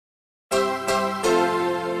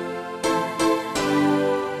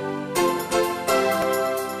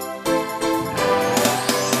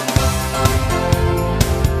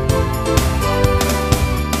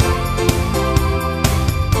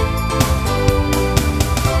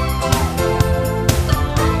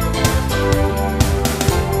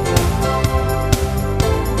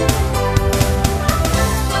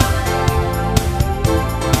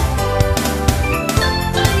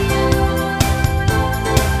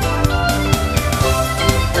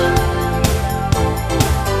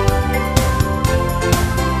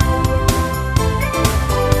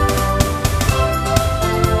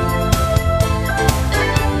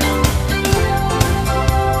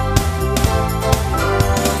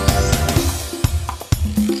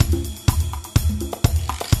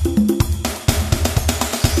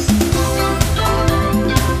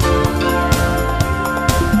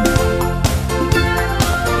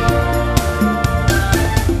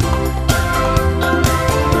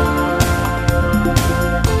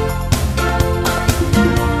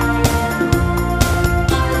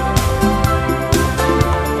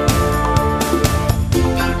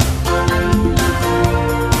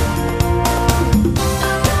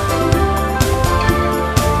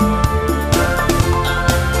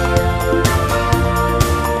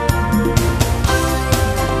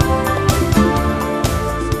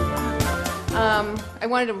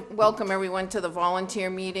wanted to welcome everyone to the volunteer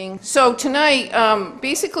meeting. So tonight,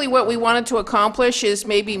 basically what we wanted to accomplish is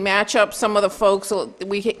maybe match up some of the folks.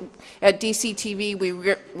 At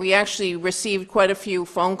DCTV, we actually received quite a few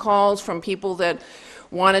phone calls from people that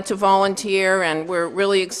wanted to volunteer, and we're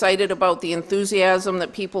really excited about the enthusiasm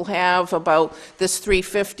that people have about this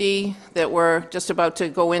 350 that we're just about to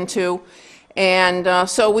go into. And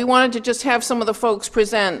so we wanted to just have some of the folks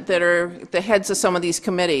present that are the heads of some of these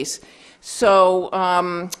committees.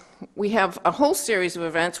 So we have a whole series of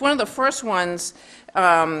events. One of the first ones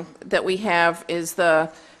that we have is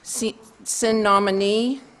the Sin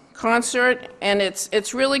Nominee concert, and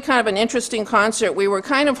it's really kind of an interesting concert. We were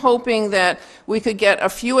kind of hoping that we could get a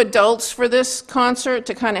few adults for this concert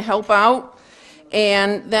to kind of help out,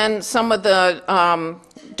 and then some of the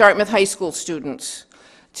Dartmouth High School students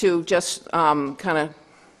to just kind of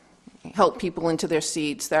help people into their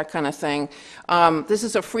seats, that kind of thing. This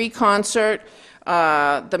is a free concert.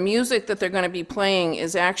 The music that they're going to be playing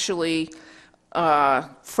is actually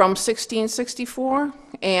from 1664,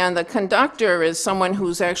 and the conductor is someone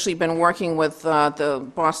who's actually been working with the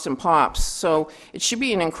Boston Pops. So it should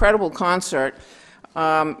be an incredible concert.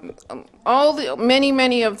 Many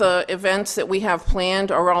of the events that we have planned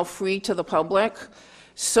are all free to the public.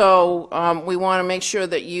 So we want to make sure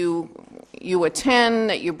that you attend,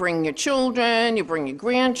 that you bring your children, you bring your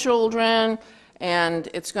grandchildren, and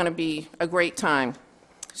it's going to be a great time.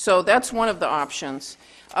 So that's one of the options.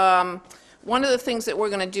 One of the things that we're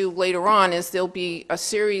going to do later on is there'll be a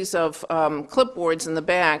series of clipboards in the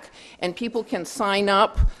back, and people can sign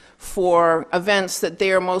up for events that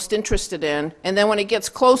they are most interested in. And then when it gets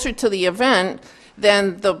closer to the event,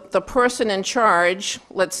 then the person in charge,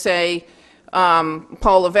 let's say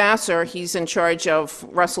Paul Lavasser, he's in charge of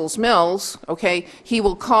Russell's Mills, okay, he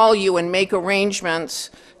will call you and make arrangements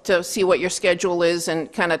to see what your schedule is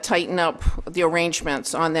and kind of tighten up the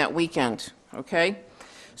arrangements on that weekend, okay?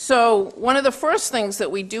 So one of the first things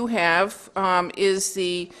that we do have is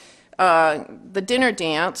the dinner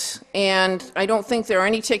dance, and I don't think there are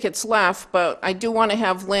any tickets left, but I do want to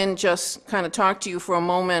have Lynn just kind of talk to you for a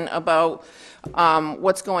moment about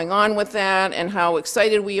what's going on with that and how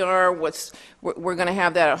excited we are. We're going to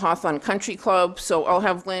have that at Hawthorne Country Club, so I'll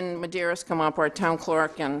have Lynn Medeiros come up, our town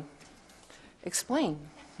clerk, and explain.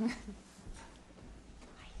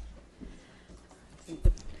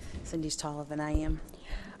 Cindy's taller than I am.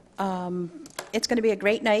 It's going to be a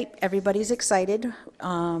great night. Everybody's excited.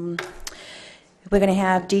 We're going to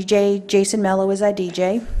have DJ Jason Mello as our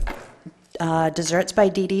DJ. Desserts by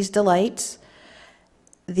Dee Dee's Delights.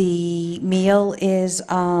 The meal is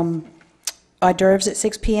hors d'oeuvres at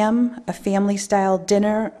 6 p.m., a family-style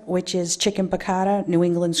dinner, which is chicken piccata, New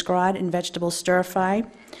England scrod, and vegetable stir-fry.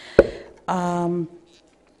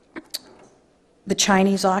 The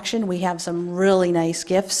Chinese auction, we have some really nice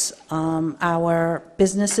gifts. Our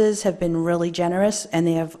businesses have been really generous, and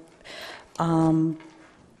they have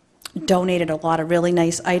donated a lot of really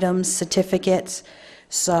nice items, certificates.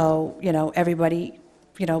 So, everybody,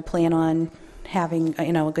 plan on having,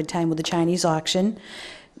 a good time with the Chinese auction.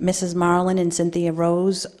 Mrs. Marlin and Cynthia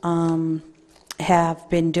Rose have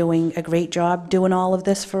been doing a great job doing all of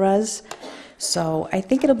this for us. So I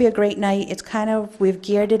think it'll be a great night. It's we've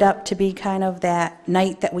geared it up to be kind of that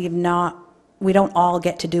night that we don't all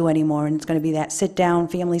get to do anymore, and it's going to be that sit-down,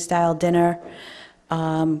 family-style dinner,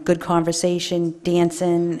 good conversation,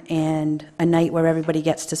 dancing, and a night where everybody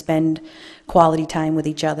gets to spend quality time with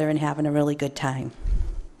each other and having a really good time.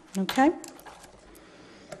 Okay?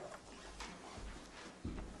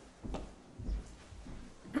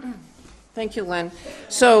 Thank you, Lynn.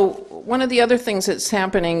 So one of the other things that's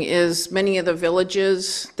happening is many of the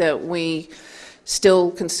villages that we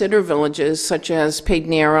still consider villages, such as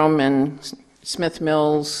Padenham and Smith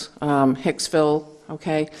Mills, Hicksville,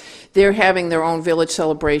 okay, they're having their own village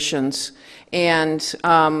celebrations. And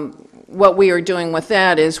what we are doing with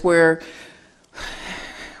that is we're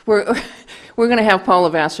going to have Paul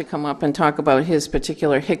Lavasser come up and talk about his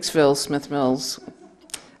particular Hicksville, Smith Mills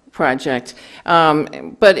project.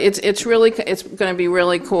 But it's going to be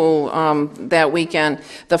really cool that weekend.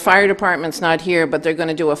 The fire department's not here, but they're going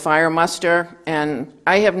to do a fire muster, and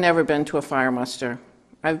I have never been to a fire muster.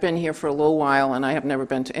 I've been here for a little while, and I have never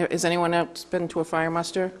been to. Has anyone else been to a fire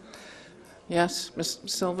muster? Yes, Ms.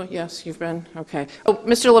 Silva? Yes, you've been? Okay. Oh,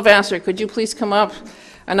 Mr. Lavasser, could you please come up?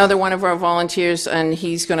 Another one of our volunteers, and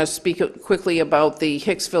he's going to speak quickly about the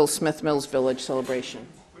Hicksville Smith Mills Village celebration.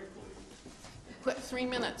 3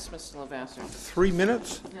 minutes, Mr. Lavasser. 3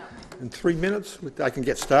 minutes? Yeah. In 3 minutes, I can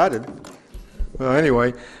get started. Well,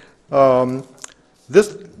 anyway,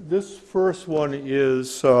 This first one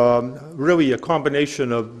is really a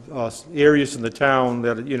combination of areas in the town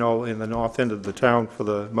that, you know, in the north end of the town for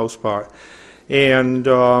the most part. And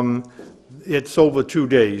it's over 2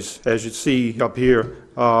 days, as you see up here,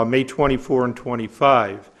 May 24 and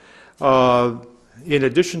 25. In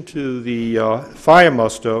addition to the fire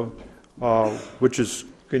muster, which is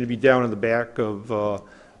going to be down in the back of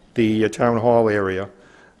the town hall area,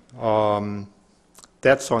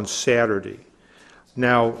 that's on Saturday.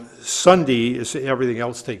 Now, Sunday is everything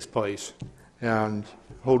else takes place. And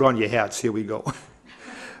hold on your hats, here we go.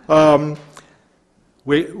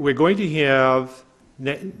 We're going to have,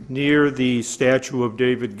 near the statue of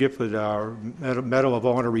David Gifford, our Medal of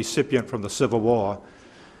Honor recipient from the Civil War,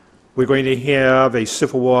 we're going to have a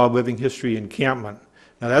Civil War living history encampment.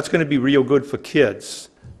 Now, that's going to be real good for kids.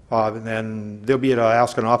 And they'll be able to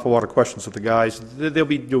ask an awful lot of questions of the guys. They'll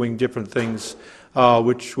be doing different things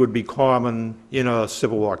which would be common in a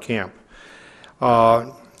Civil War camp.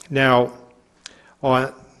 Now,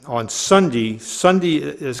 on Sunday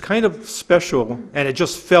is kind of special, and it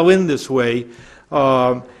just fell in this way.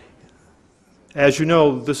 As you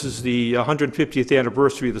know, this is the 150th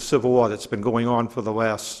anniversary of the Civil War that's been going on for the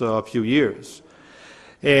last few years.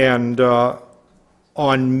 And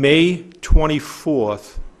on May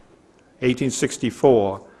 24th,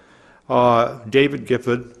 1864, David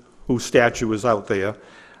Gifford, whose statue is out there,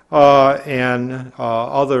 and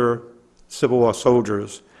other Civil War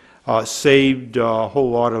soldiers saved a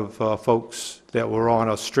whole lot of folks that were on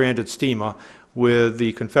a stranded steamer with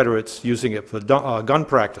the Confederates using it for gun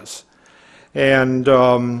practice. And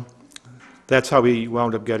that's how he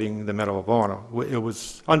wound up getting the Medal of Honor. It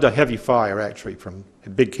was under heavy fire, actually, from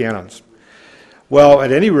big cannons. Well,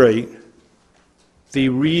 at any rate, the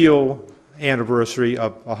real anniversary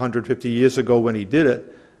of 150 years ago when he did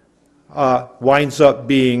it winds up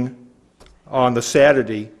being on the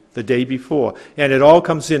Saturday, the day before. And it all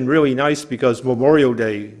comes in really nice because Memorial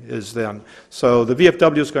Day is then. So the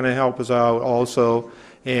VFW is going to help us out also.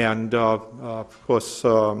 And of course,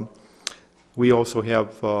 we also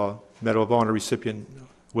have Medal of Honor recipient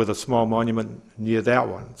with a small monument near that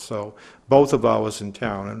one. So both of ours in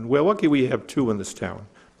town. And we're lucky we have two in this town.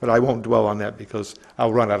 But I won't dwell on that because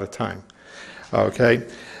I'll run out of time. Okay.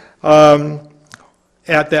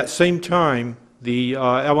 At that same time, the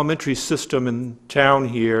elementary system in town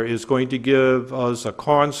here is going to give us a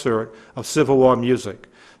concert of Civil War music.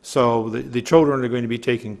 So the children are going to be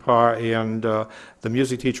taking part, and the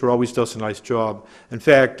music teacher always does a nice job. In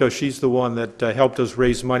fact, she's the one that helped us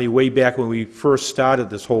raise money way back when we first started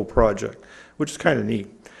this whole project, which is kind of neat.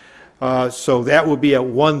 So that will be at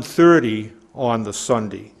 1:30 on the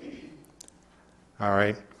Sunday. All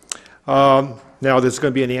right. Now, there's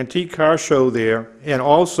going to be an antique car show there, and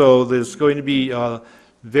also there's going to be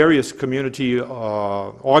various community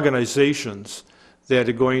organizations that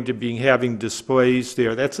are going to be having displays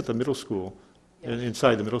there. That's at the middle school,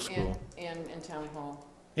 inside the middle school. And in town hall.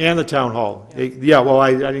 And the town hall. Yeah, well,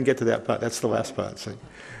 I didn't get to that part. That's the last part. See.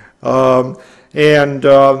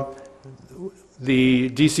 The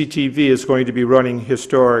DCTV is going to be running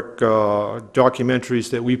historic documentaries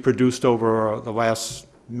that we produced over the last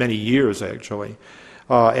many years, actually,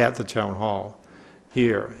 at the town hall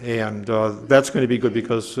here. And that's going to be good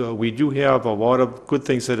because we do have a lot of good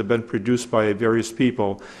things that have been produced by various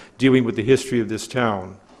people dealing with the history of this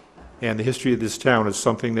town. And the history of this town is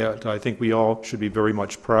something that I think we all should be very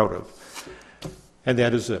much proud of. And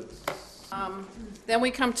that is it. Then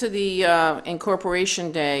we come to the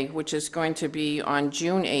Incorporation Day, which is going to be on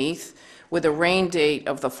June 8th, with a rain date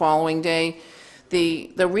of the following day.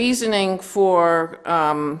 The reasoning for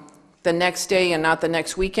the next day and not the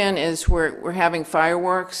next weekend is we're having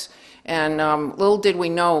fireworks, and little did we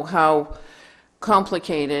know how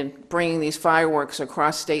complicated bringing these fireworks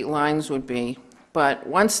across state lines would be. But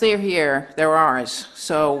once they're here, they're ours.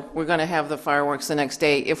 So we're going to have the fireworks the next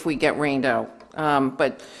day if we get rained out.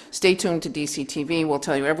 But stay tuned to DCTV. We'll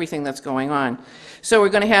tell you everything that's going on. So we're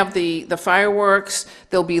going to have the fireworks.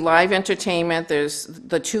 There'll be live entertainment. There's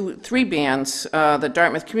the three bands, the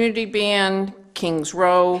Dartmouth Community Band, Kings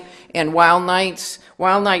Row, and Wild Nights.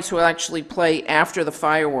 Wild Nights will actually play after the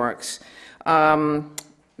fireworks.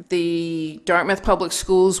 The Dartmouth Public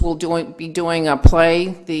Schools will be doing a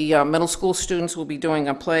play. The middle school students will be doing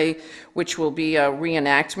a play, which will be a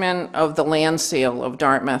reenactment of the land sale of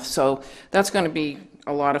Dartmouth. So that's going to be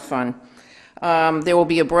a lot of fun. There will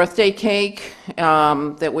be a birthday cake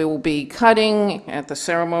that we will be cutting at the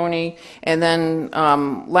ceremony. And then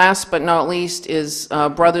last but not least is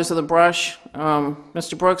Brothers of the Brush.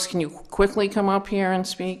 Mr. Brooks, can you quickly come up here and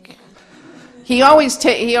speak? He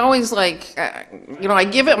always like, you know, I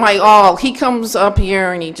give it my all. He comes up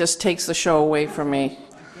here and he just takes the show away from me.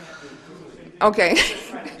 Okay.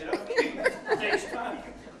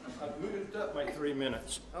 I've moved up my 3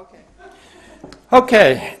 minutes. Okay.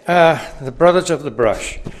 Okay, the Brothers of the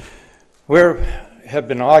Brush. We have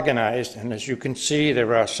been organized, and as you can see,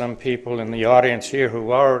 there are some people in the audience here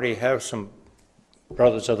who already have some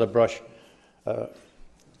Brothers of the Brush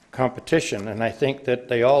competition, and I think that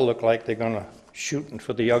they all look like they're going to shooting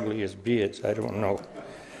for the ugliest beards. I don't know.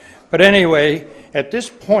 But anyway, at this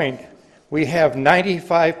point, we have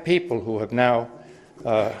 95 people who have now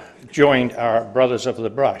joined our Brothers of the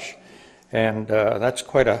Brush, and that's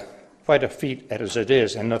quite a feat as it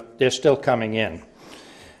is, and they're still coming in.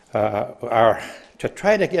 To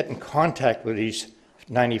try to get in contact with these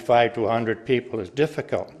 95 to 100 people is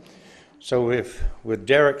difficult. So with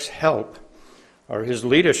Derek's help, or his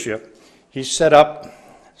leadership, he set up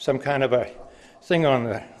some kind of a thing on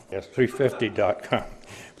the 350.com.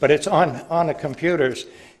 But it's on the computers,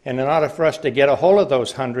 and in order for us to get a hold of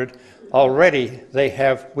those 100, already we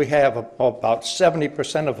have about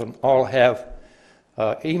 70% of them all have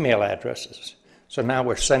email addresses. So now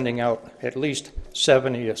we're sending out at least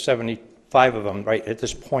 70 or 75 of them right at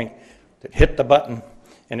this point that hit the button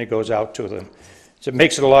and it goes out to them. So it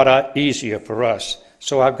makes it a lot easier for us.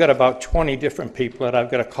 So I've got about 20 different people that I've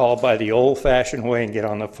got to call by the old-fashioned way and get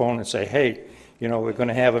on the phone and say, hey, you know, we're going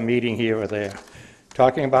to have a meeting here or there.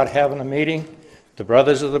 Talking about having a meeting, the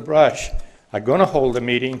Brothers of the Brush are going to hold a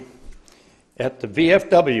meeting at the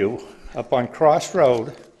VFW up on Cross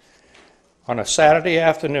Road on a Saturday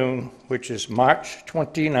afternoon, which is March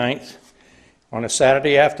 29th, on a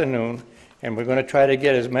Saturday afternoon, and we're going to try to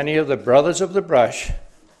get as many of the Brothers of the Brush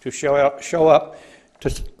to show up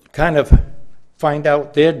to kind of find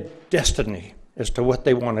out their destiny as to what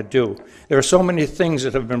they want to do. There are so many things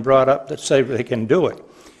that have been brought up that say they can do it.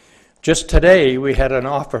 Just today, we had an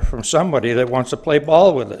offer from somebody that wants to play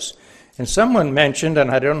ball with us. And someone mentioned, and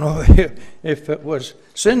I don't know if it was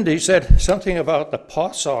Cindy, said something about the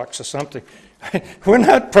Paw Sox or something. We're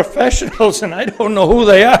not professionals, and I don't know who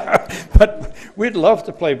they are, but we'd love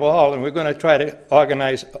to play ball, and we're going to try to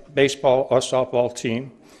organize a baseball or softball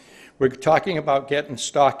team. We're talking about getting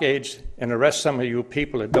stockades and arrest some of you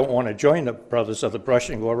people that don't want to join the Brothers of the Brush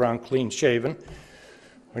and go around clean-shaven.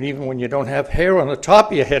 And even when you don't have hair on the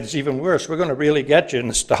top of your head, it's even worse. We're going to really get you in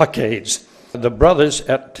the stockades. The brothers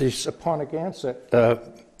at the Saponagansett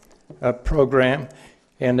program,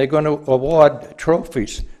 and they're going to award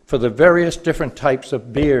trophies for the various different types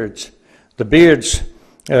of beards. The beards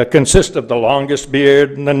consist of the longest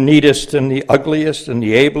beard, and the neatest, and the ugliest, and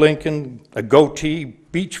the Abe Lincoln, a goatee,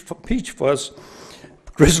 peach fuzz,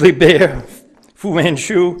 grizzly bear, Fu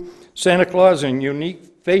Manchu, Santa Claus, and unique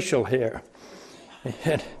facial hair.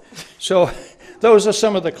 And so those are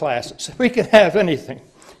some of the classes. We can have anything,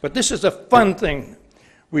 but this is a fun thing.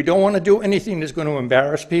 We don't want to do anything that's going to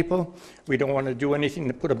embarrass people. We don't want to do anything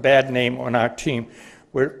to put a bad name on our team.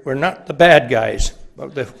 We're not the bad guys,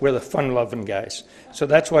 but we're the fun-loving guys. So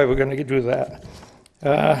that's why we're going to do that.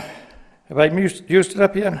 Have I used it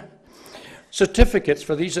up yet? Certificates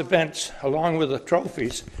for these events, along with the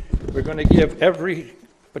trophies. We're going to give every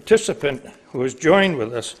participant who has joined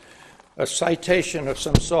with us a citation of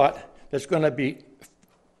some sort that's going to be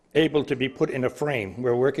able to be put in a frame.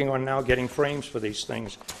 We're working on now getting frames for these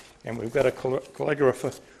things, and we've got a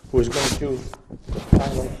calligrapher who is going to do the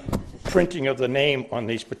final printing of the name on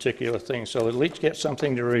these particular things, so at least get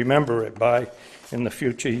something to remember it by in the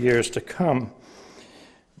future years to come.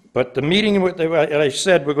 But the meeting that I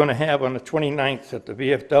said we're going to have on the 29th at the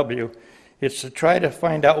VFW, it's to try to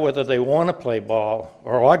find out whether they want to play ball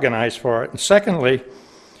or organize for it. And secondly,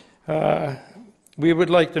 we would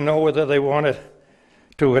like to know whether they wanted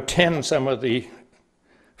to attend some of the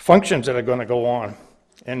functions that are going to go on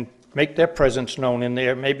and make their presence known in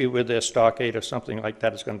there, maybe with their stockade or something like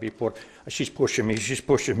that is going to be put. She's pushing me.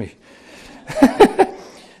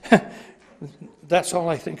 That's all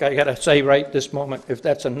I think I got to say right this moment, if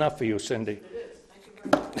that's enough for you, Cindy. It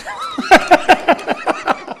is.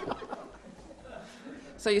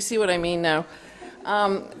 So you see what I mean now.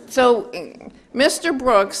 So Mr.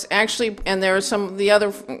 Brooks actually, and there are some of the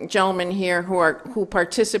other gentlemen here who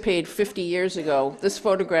participated 50 years ago. This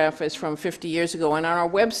photograph is from 50 years ago, and on our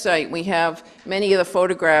website we have many of the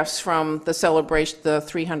photographs from the celebration, the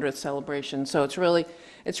 300th celebration. So it's really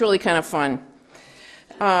kind of fun.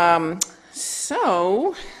 That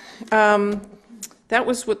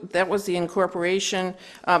was the incorporation.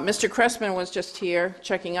 Mr. Cressman was just here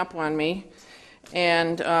checking up on me,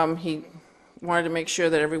 and he wanted to make sure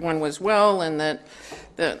that everyone was well and that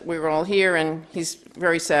that we were all here, and he's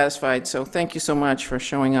very satisfied, so thank you so much for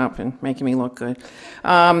showing up and making me look good.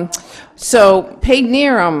 So Paid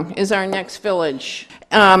Neram is our next village.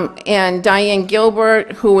 And Diane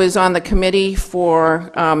Gilbert, who is on the committee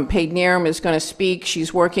for Paid Neram, is going to speak.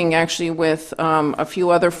 She's working actually with a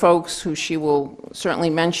few other folks who she will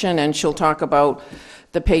certainly mention, and she'll talk about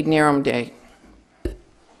the Paid Neram Day.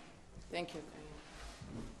 Thank you.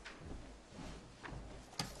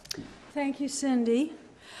 Thank you, Cindy.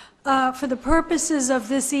 For the purposes of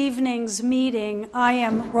this evening's meeting, I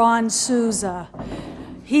am Ron Souza.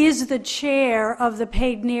 He is the chair of the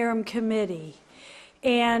Paid Neram Committee,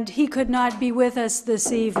 and he could not be with us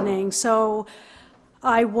this evening, so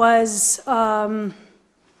I was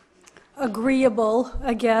agreeable,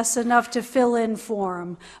 I guess, enough to fill in for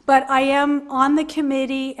him. But I am on the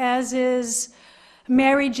committee, as is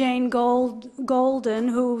Mary Jane Golden,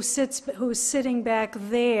 who's sitting back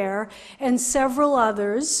there, and several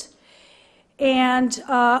others. And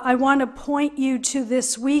I want to point you to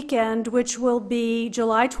this weekend, which will be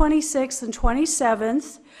July 26th and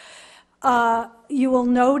 27th. You will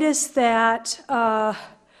notice that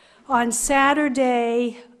on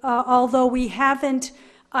Saturday, although we haven't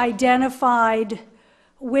identified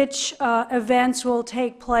which events will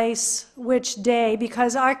take place which day,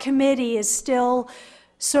 because our committee is still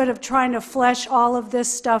sort of trying to flesh all of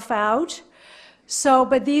this stuff out. So,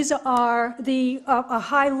 but these are a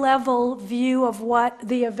high-level view of what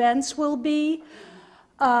the events will be.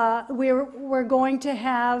 We're going to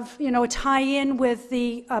have, tie in with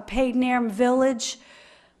the Paid Neram Village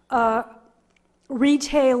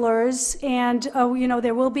retailers, and,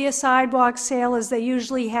 there will be a sidewalk sale, as they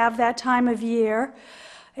usually have that time of year.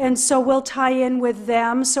 And so we'll tie in with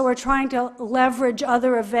them. So we're trying to leverage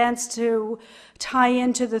other events to tie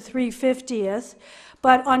into the 350th.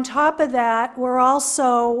 But on top of that, we're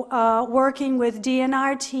also working with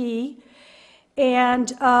DNRT, and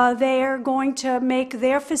they are going to make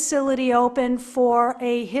their facility open for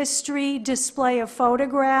a history display of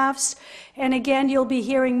photographs. And again, you'll be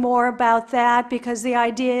hearing more about that, because the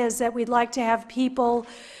idea is that we'd like to have people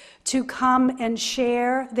to come and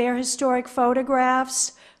share their historic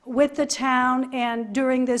photographs with the town, and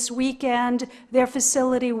during this weekend, their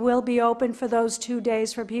facility will be open for those 2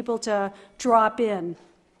 days for people to drop in.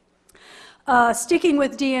 Sticking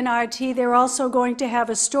with DNRT, they're also going to have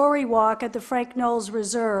a story walk at the Frank Knowles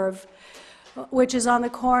Reserve, which is on the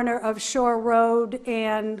corner of Shore Road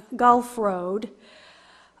and Gulf Road.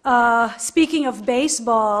 Speaking of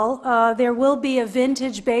baseball, there will be a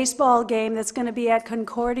vintage baseball game that's going to be at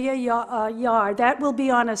Concordia Yard. That will be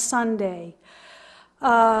on a Sunday.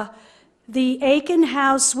 The Aiken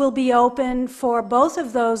House will be open for both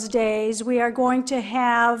of those days. We are going to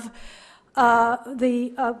have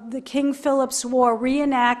the King Philip's War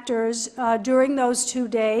reenactors during those 2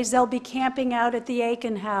 days. They'll be camping out at the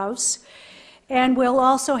Aiken House. And we'll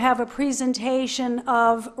also have a presentation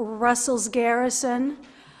of Russell's Garrison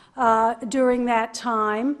during that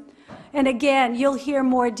time. And again, you'll hear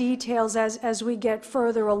more details as we get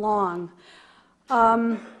further along.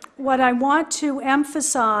 What I want to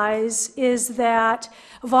emphasize is that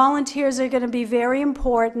volunteers are going to be very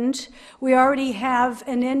important. We already have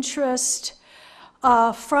an interest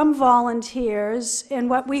from volunteers,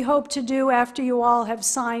 and what we hope to do after you all have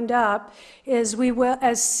signed up is we will,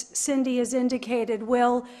 as Cindy has indicated,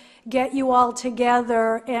 we'll get you all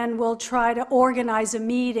together and we'll try to organize a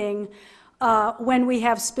meeting when we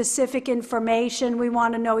have specific information. We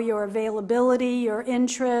want to know your availability, your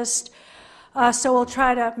interest. So we'll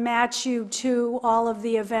try to match you to all of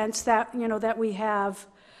the events that, that we have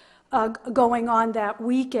going on that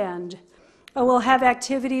weekend. We'll have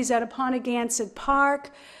activities at Apponeganset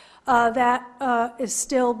Park that is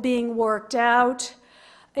still being worked out.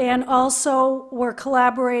 And also, we're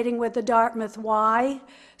collaborating with the Dartmouth Y.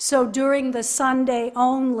 So during the Sunday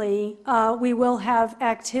only, we will have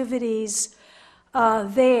activities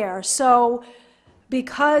there. So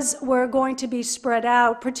because we're going to be spread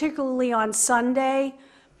out, particularly on Sunday,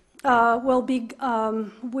 we're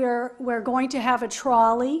going to have a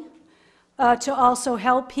trolley to also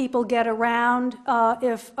help people get around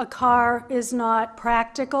if a car is not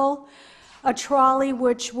practical. A trolley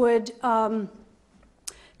which would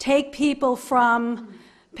take people from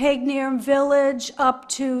Paid Neram Village up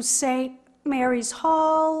to St. Mary's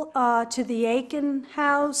Hall, to the Aiken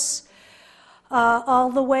House, all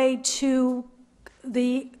the way to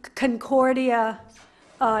the Concordia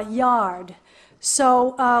Yard.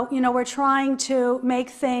 So, we're trying to make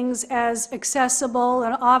things as accessible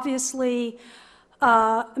and obviously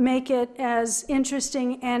make it as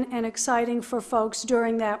interesting and exciting for folks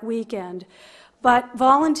during that weekend. But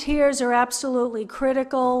volunteers are absolutely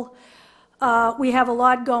critical. We have a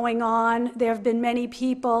lot going on. There have been many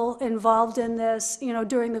people involved in this,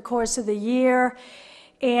 during the course of the year.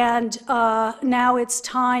 And now it's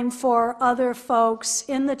time for other folks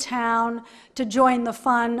in the town to join the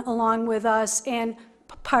fun along with us and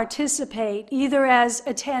participate, either as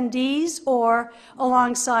attendees or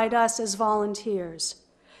alongside us as volunteers.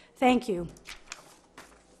 Thank you.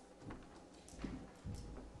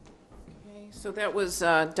 Okay, so that was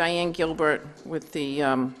Diane Gilbert with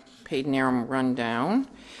the paid interim rundown.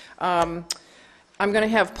 I'm going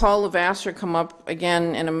to have Paul Lavasser come up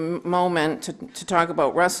again in a moment to talk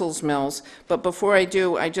about Russell's Mills. But before I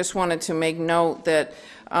do, I just wanted to make note that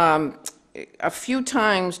a few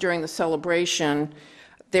times during the celebration,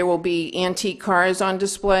 there will be antique cars on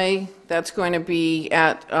display. That's going to be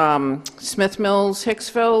at Smith Mills,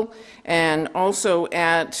 Hicksville, and also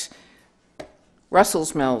at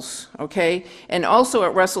Russell's Mills, okay? And also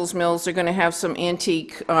at Russell's Mills, they're going to have some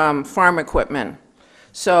antique farm equipment.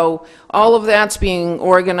 So all of that's being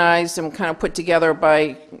organized and kind of put together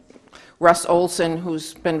by Russ Olson,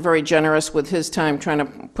 who's been very generous with his time trying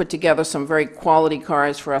to put together some very quality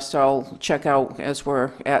cars for us to all check out as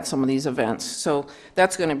we're at some of these events. So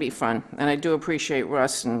that's going to be fun, and I do appreciate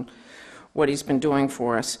Russ and what he's been doing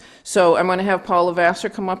for us. So I'm going to have Paul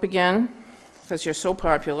Lavasser come up again, because you're so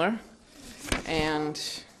popular, and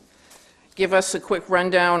give us a quick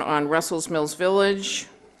rundown on Russell's Mills Village.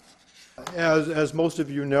 As most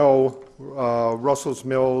of you know, Russell's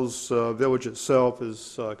Mills Village itself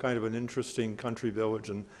is kind of an interesting country village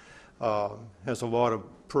and has a lot of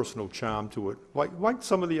personal charm to it, like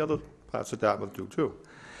some of the other parts of Dartmouth do too.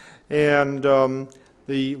 And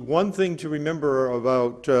the one thing to remember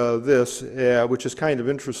about this, which is kind of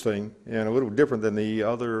interesting and a little different than the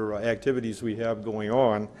other activities we have going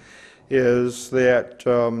on, is that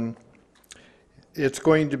it's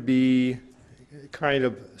going to be kind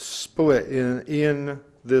of split in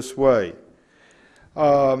this way.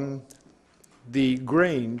 The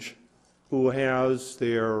Grange, who has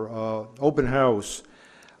their open house,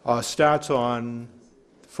 starts on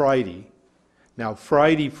Friday. Now,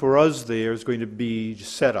 Friday for us there is going to be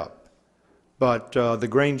set up, but the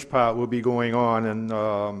Grange part will be going on,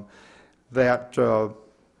 and that's,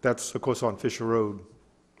 of course, on Fisher Road,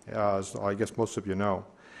 as I guess most of you know.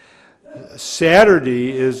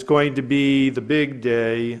 Saturday is going to be the big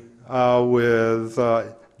day with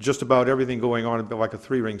just about everything going on, a bit like a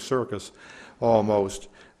three-ring circus almost,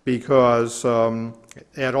 because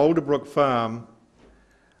at Alderbrook Farm,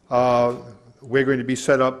 we're going to be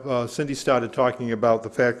set up. Cindy started talking about the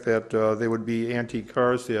fact that there would be antique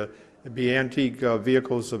cars there. There'd be antique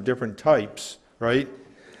vehicles of different types, right?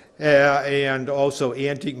 And also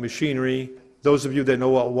antique machinery. Those of you that know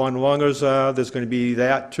what one-lungers are, there's going to be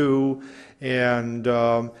that too, and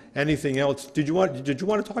anything else. Did you want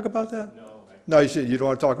to talk about that? No, you don't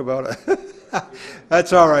want to talk about it.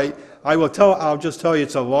 That's all right. I'll just tell you,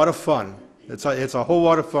 it's a lot of fun. It's a whole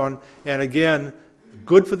lot of fun, and again,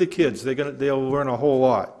 good for the kids. They'll learn a whole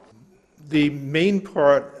lot. The main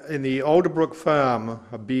part in the Alderbrook Farm,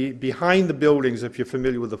 behind the buildings, if you're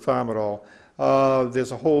familiar with the farm at all.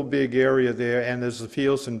 There's a whole big area there, and there's the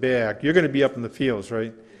fields in back. You're going to be up in the fields,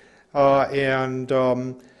 right? And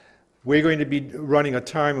we're going to be running a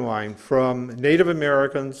timeline from Native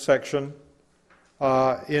American section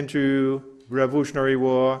into Revolutionary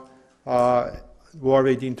War, War of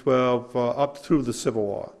 1812, up through the Civil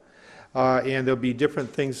War. And there'll be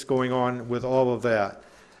different things going on with all of that.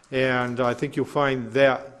 And I think you'll find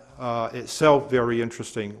that itself very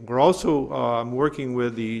interesting. We're also working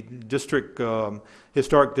with the district,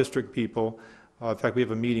 historic district people. In fact, we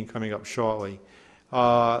have a meeting coming up shortly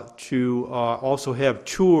to also have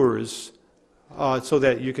tours so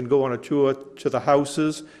that you can go on a tour to the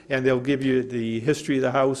houses, and they'll give you the history of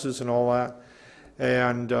the houses and all that.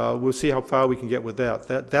 And we'll see how far we can get with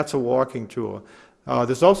that. That's a walking tour.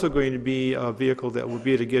 There's also going to be a vehicle that will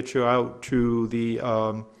be able to get you out to the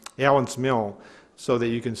Allen's Mill, so that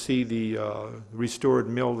you can see the restored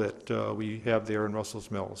mill that we have there in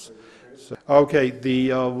Russell's Mills. So, okay,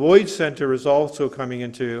 the Lloyd Center is also coming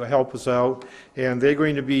in to help us out, and they're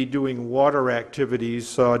going to be doing water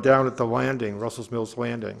activities down at the landing, Russell's Mills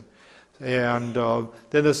Landing. And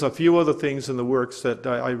then there's a few other things in the works that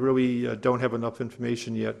I really don't have enough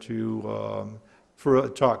information yet to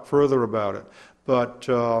talk further about it. But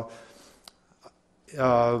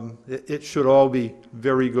it should all be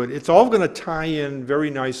very good. It's all going to tie in very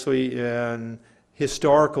nicely in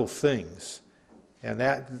historical things, and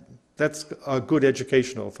that's a good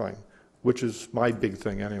educational thing, which is my big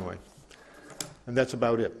thing anyway. And that's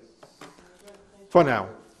about it for now.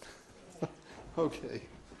 Okay.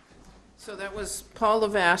 So that was Paul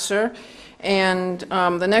Lavasser, and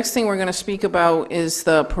the next thing we're going to speak about is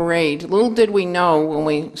the parade. Little did we know when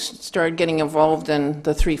we started getting involved in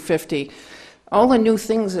the 350, all the new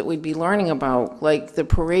things that we'd be learning about, like the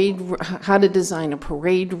parade, how to design a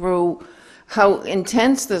parade route, how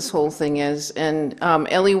intense this whole thing is. And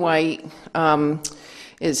Ellie White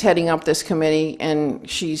is heading up this committee, and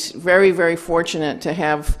she's very, very fortunate to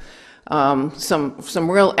have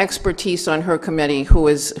some real expertise on her committee, who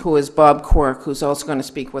is Bob Quirk, who's also going to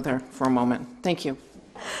speak with her for a moment. Thank you.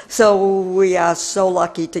 So we are so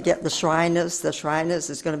lucky to get the Shriners. The Shriners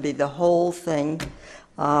is going to be the whole thing.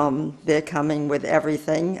 They're coming with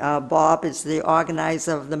everything. Bob is the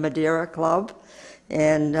organizer of the Madeira Club,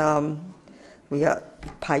 and we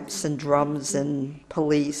got pipes and drums and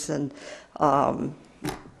police, and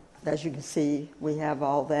as you can see, we have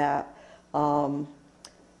all that.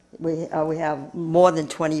 We have more than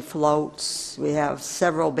 20 floats. We have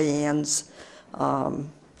several bands,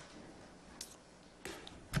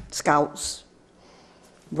 scouts.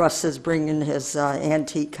 Russ is bringing his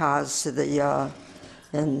antique cars to the,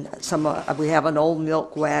 and we have an old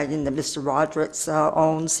milk wagon that Mr. Rodericks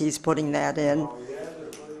owns. He's putting that in.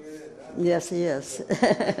 Yes, he is.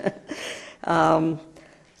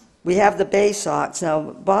 We have the Bay Sox.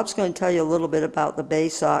 Now, Bob's going to tell you a little bit about the Bay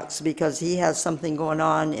Sox because he has something going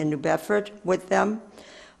on in New Bedford with them.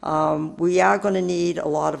 We are going to need a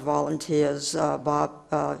lot of volunteers.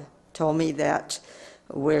 Bob told me that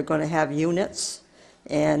we're going to have units,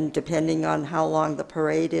 and depending on how long the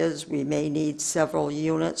parade is, we may need several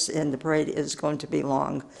units, and the parade is going to be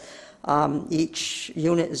long. Each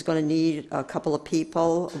unit is going to need a couple of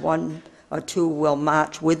people. One or two will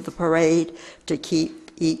march with the parade to keep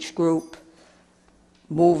each group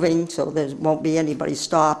moving, so there won't be anybody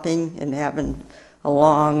stopping and having a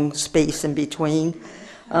long space in between.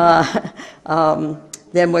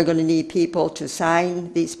 Then we're going to need people to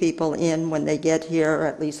sign these people in when they get here,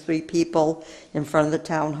 at least 3 people in front of the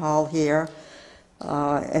town hall here.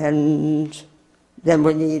 And then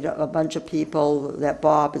we need a bunch of people that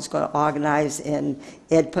Bob is going to organize, and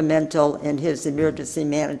Ed Pimentel and his emergency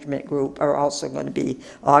management group are also going to be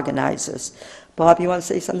organizers. Bob, you want to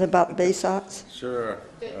say something about the Bay Sox? Sure.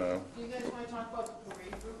 Do you guys want to talk about the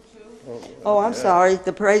parade route too? Oh, I'm sorry.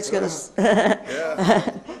 The parade's going to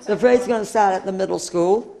the parade's going to start at the middle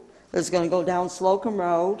school. It's going to go down Slocum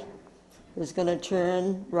Road. It's going to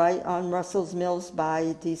turn right on Russell's Mills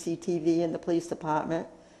by DCTV and the police department.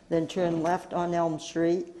 Then turn left on Elm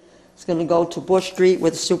Street. It's going to go to Bush Street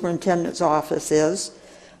where the superintendent's office is,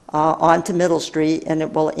 onto Middle Street, and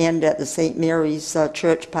it will end at the St. Mary's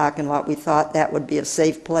Church parking lot. We thought that would be a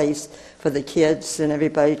safe place for the kids and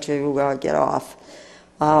everybody to get off.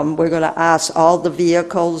 We're going to ask all the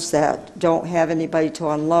vehicles that don't have anybody to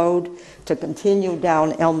unload to continue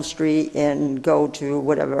down Elm Street and go to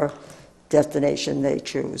whatever destination they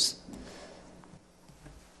choose.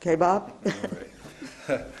 Okay, Bob?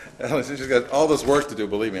 She's got all this work to do,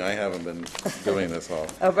 believe me, I haven't been doing this all.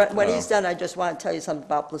 But when he's done, I just want to tell you something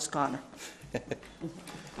about Bliss Corner.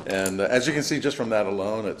 And as you can see, just from that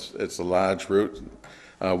alone, it's a large route,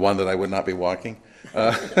 one that I would not be walking.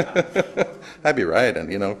 I'd be riding,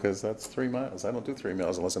 because that's 3 miles. I don't do 3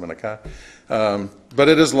 miles unless I'm in a car. But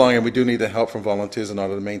it is long, and we do need the help from volunteers in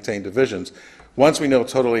order to maintain divisions. Once we know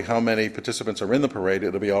totally how many participants are in the parade,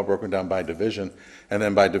 it'll be all broken down by division. And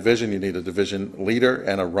then by division, you need a division leader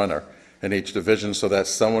and a runner in each division, so that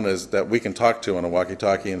someone that we can talk to on a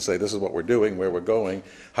walkie-talkie and say, this is what we're doing, where we're going,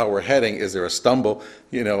 how we're heading, is there a stumble,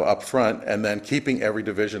 up front, and then keeping every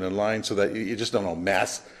division in line so that you just don't all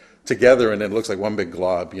mass together and it looks like one big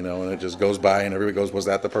glob, and it just goes by and everybody goes, was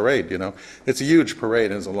that the parade, It's a huge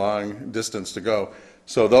parade and it's a long distance to go.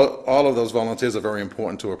 So all of those volunteers are very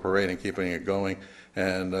important to a parade and keeping it going.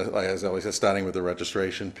 And as I always said, starting with the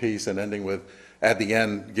registration piece and ending with, at the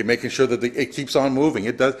end, you're making sure that it keeps on moving.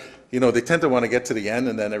 It does, they tend to want to get to the end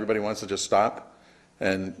and then everybody wants to just stop.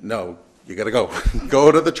 And no, you got to go.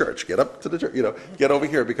 Go to the church. Get up to the church. Get over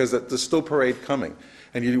here because there's still parade coming.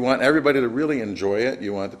 And you want everybody to really enjoy it.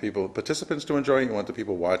 You want the participants to enjoy it. You want the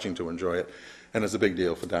people watching to enjoy it. And it's a big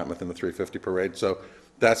deal for Dartmouth and the 350 parade. So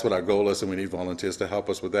that's what our goal is, and we need volunteers to help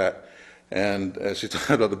us with that. And as she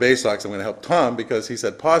talked about the Bay Sox, I'm going to help Tom because he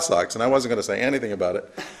said Paw Sox, and I wasn't going to say anything about it.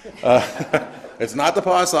 It's not the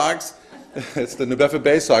Paw Sox. It's the New Bedford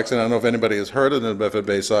Bay Sox, and I don't know if anybody has heard of the New Bedford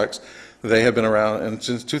Bay Sox. They have been around, and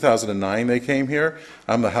since 2009 they came here.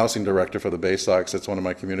 I'm the housing director for the Bay Sox. It's one of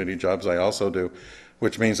my community jobs I also do,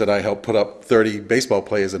 which means that I help put up 30 baseball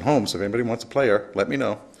players in homes. So if anybody wants a player, let me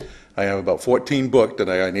know. I have about 14 booked, and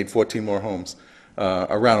I need 14 more homes.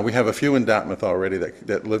 around. We have a few in Dartmouth already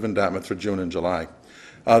that live in Dartmouth for June and July.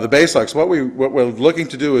 The Bay Sox, what we're looking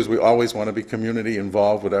to do is we always want to be community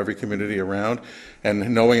involved with every community around,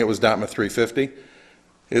 and knowing it was Dartmouth 350,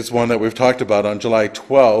 is one that we've talked about. On July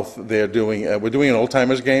 12th, we're doing an old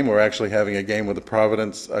timers game. We're actually having a game with the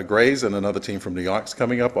Providence Grays and another team from New York's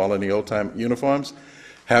coming up, all in the old time uniforms.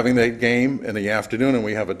 Having that game in the afternoon, and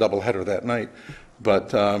we have a doubleheader that night,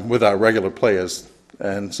 but with our regular players.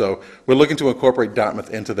 And so we're looking to incorporate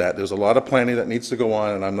Dartmouth into that. There's a lot of planning that needs to go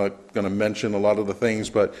on, and I'm not going to mention a lot of the things,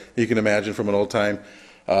 but you can imagine from an old time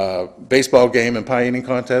baseball game and pie eating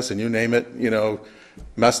contest, and you name it,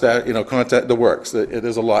 mustache, contest, the works. It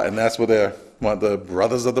is a lot, and that's where they want the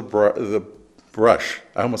brothers of the brush.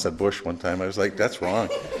 I almost said bush one time. I was like, that's wrong.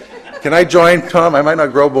 Can I join, Tom? I might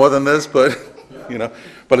not grow more than this, but,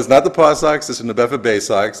 But it's not the Paw Sox, it's the New Bedford Bay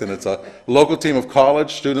Sox, and it's a local team of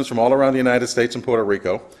college students from all around the United States and Puerto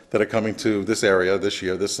Rico that are coming to this area this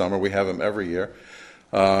year, this summer. We have them every year.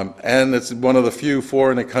 And it's one of the few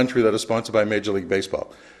four in the country that are sponsored by Major League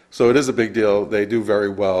Baseball. So it is a big deal. They do very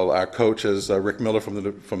well. Our coach is Rick Miller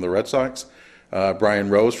from the Red Sox. Brian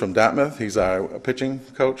Rose from Dartmouth. He's our pitching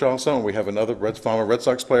coach also. And we have another former Red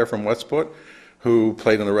Sox player from Westport who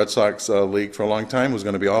played in the Red Sox league for a long time, who's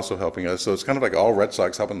going to be also helping us. So it's kind of like all Red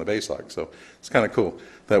Sox helping the Bay Sox. So it's kind of cool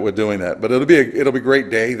that we're doing that. But it'll be a great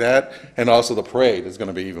day, that, and also the parade is going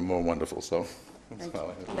to be even more wonderful. So.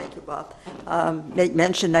 Thank you, Bob. Nate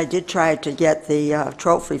mentioned I did try to get the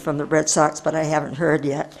trophy from the Red Sox, but I haven't heard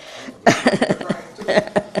yet.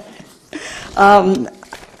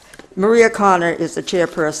 Maria Connor is the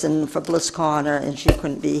chairperson for Bliss Corner, and she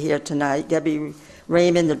couldn't be here tonight. Debbie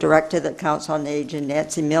Raymond, the director that Council on Aging,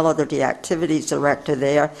 Nancy Miller, the activities director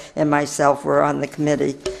there, and myself were on the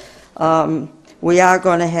committee. We are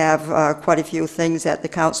going to have quite a few things at the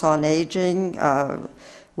Council on Aging.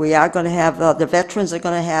 We are going to have, the veterans are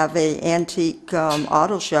going to have an antique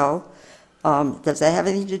auto show. Does that have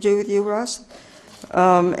anything to do with you, Ross?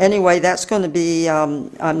 Anyway, that's going to be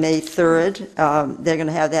on May 3rd. They're going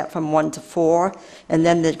to have that from 1 to 4, and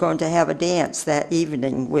then they're going to have a dance that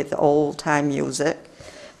evening with old-time music.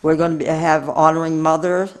 We're going to have Honoring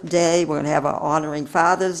Mother's Day. We're going to have an Honoring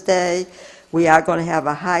Father's Day. We are going to have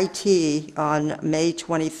a high tea on May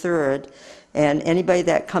 23rd, and anybody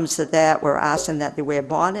that comes to that, we're asking that they wear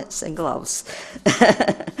bonnets and gloves.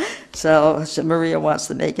 So Maria wants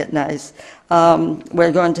to make it nice.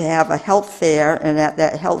 We're going to have a health fair, and at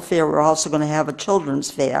that health fair, we're also going to have a children's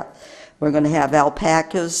fair. We're going to have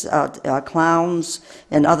alpacas, clowns,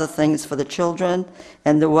 and other things for the children.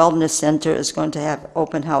 And the Wellness Center is going to have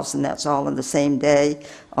open house, and that's all on the same day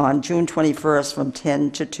on June 21st from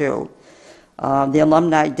 10 to 2. The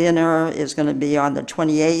alumni dinner is going to be on the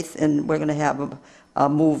 28th, and we're going to have a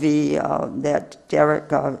movie that Derek,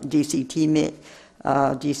 DCTV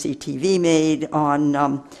made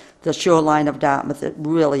on the shoreline of Dartmouth. It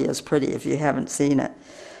really is pretty if you haven't seen it.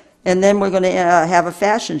 And then we're going to have a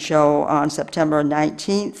fashion show on September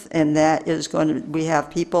 19th, and that is going to, we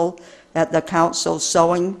have people at the council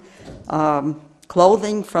sewing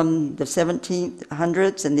clothing from the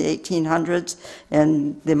 1700s and the 1800s,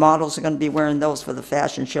 and the models are going to be wearing those for the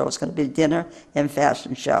fashion show. It's going to be dinner and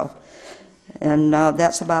fashion show. And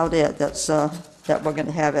that's about it. That's that we're going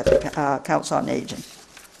to have at the Council on Aging.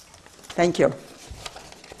 Thank you.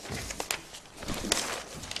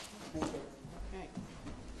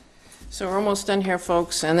 So we're almost done here,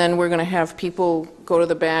 folks, and then we're going to have people go to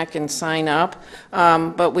the back and sign up.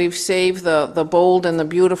 But we've saved the bold and the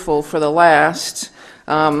beautiful for the last.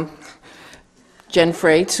 Jen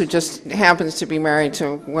Freites, who just happens to be married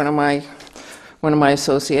to one of my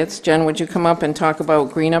associates. Jen, would you come up and talk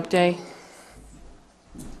about Green Up Day?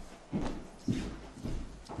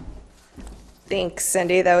 Thanks,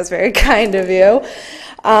 Cindy. That was very kind of you.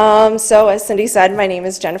 So as Cindy said, my name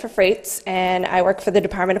is Jennifer Freites, and I work for the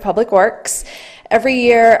Department of Public Works. Every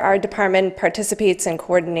year, our department participates and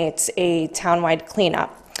coordinates a townwide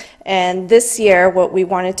cleanup. And this year, what we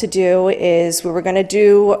wanted to do is we were going to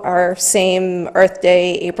do our same Earth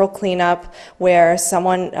Day April cleanup, where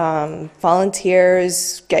someone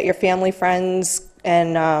volunteers, get your family, friends,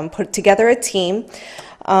 and put together a team.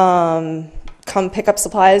 Come pick up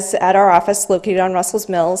supplies at our office located on Russell's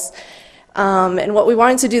Mills. And what we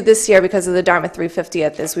wanted to do this year, because of the Dartmouth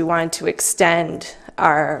 350th, is we wanted to extend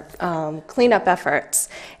our cleanup efforts.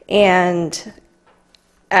 And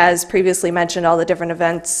as previously mentioned, all the different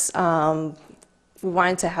events, we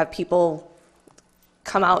wanted to have people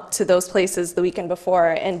come out to those places the weekend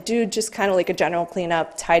before and do just kind of like a general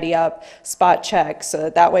cleanup, tidy up, spot check, so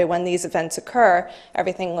that way when these events occur,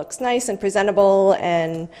 everything looks nice and presentable,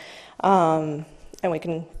 and we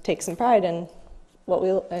can take some pride in what we,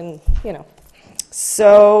 and, you know.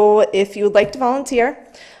 So if you would like to volunteer,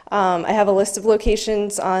 I have a list of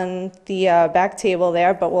locations on the back table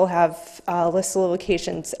there, but we'll have a list of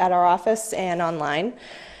locations at our office and online.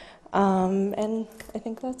 And I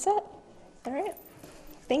think that's it. All right.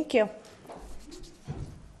 Thank you.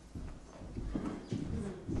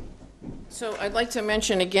 So I'd like to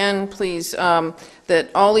mention again, please, that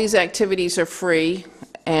all these activities are free,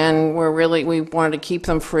 and we wanted to keep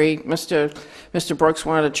them free. Mr. Brooks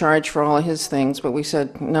wanted to charge for all of his things, but we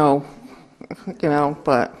said no, you know,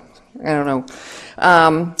 but I don't know.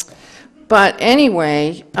 But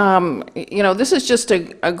anyway, you know, this is just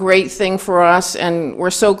a great thing for us, and we're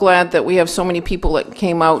so glad that we have so many people that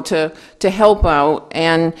came out to help out.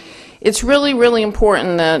 And it's really, really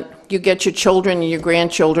important that you get your children and your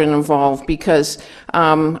grandchildren involved, because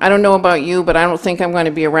I don't know about you, but I don't think I'm going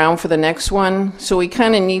to be around for the next one. So we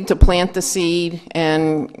kind of need to plant the seed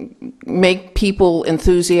and make people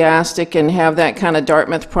enthusiastic and have that kind of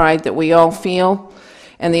Dartmouth pride that we all feel.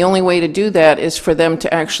 And the only way to do that is for them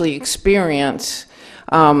to actually experience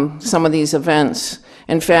some of these events.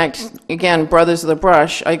 In fact, again, Brothers of the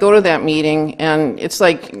Brush, I go to that meeting, and it's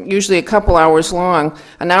like usually a couple hours long.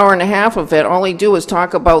 An hour and a half of it, all they do is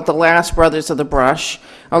talk about the last Brothers of the Brush,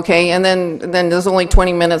 okay? And then there's only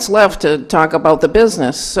 20 minutes left to talk about the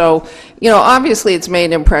business. So, you know, obviously it's made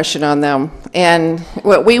an impression on them. And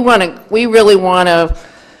what we really want to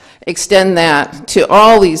extend that to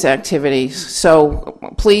all these activities. So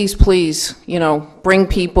please, please, you know, bring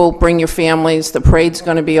people, bring your families. The parade's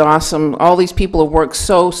going to be awesome. All these people have worked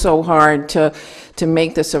so hard to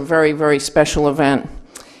make this a very, very special event.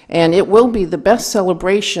 And it will be the best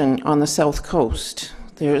celebration on the South Coast.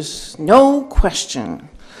 There's no question.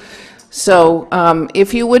 So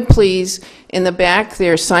if you would please, in the back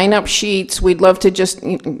there, sign-up sheets. We'd love to just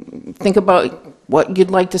think about what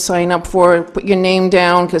you'd like to sign up for. Put your name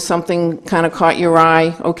down because something kind of caught your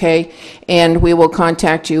eye, okay? And we will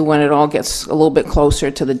contact you when it all gets a little bit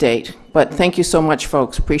closer to the date. But thank you so much,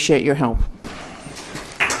 folks. Appreciate your help.